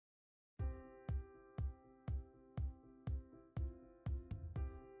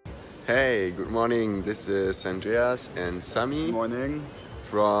Hey, good morning. This is Andreas and Sami. Good morning.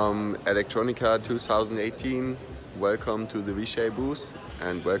 From Electronica 2018. Welcome to the Vishay booth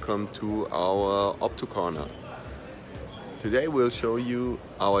and welcome to our Opto corner. Today we'll show you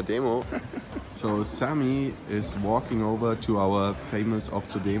our demo. So Sami is walking over to our famous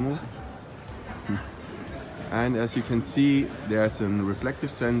Opto demo. And as you can see, there's a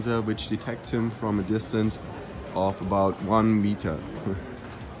reflective sensor which detects him from a distance of about 1 meter.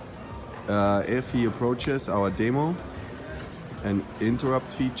 If he approaches our demo, an interrupt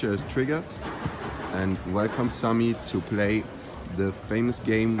feature is triggered and welcomes Sami to play the famous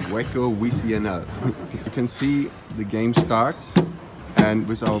game Whack-A-Mole VCNL. You can see the game starts, and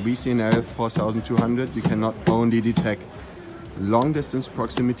with our VCNL4200 we can not only detect long distance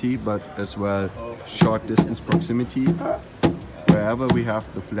proximity but as well short distance proximity. Wherever we have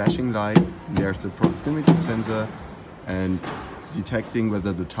the flashing light, there's a proximity sensor and detecting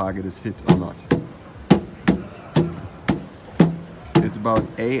whether the target is hit or not. It's about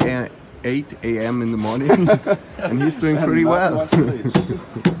 8 a.m. in the morning and he's doing pretty well.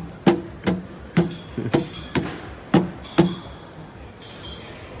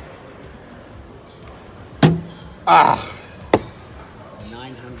 Ah!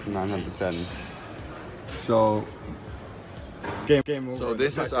 910. So Game over. So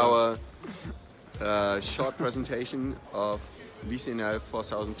this is our short presentation of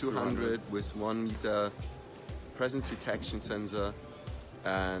VCNL4200 with 1 meter presence detection sensor.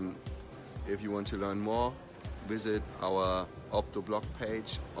 And if you want to learn more, visit our Opto blog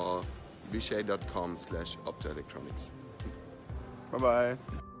page or vishay.com/optoelectronics. Bye bye.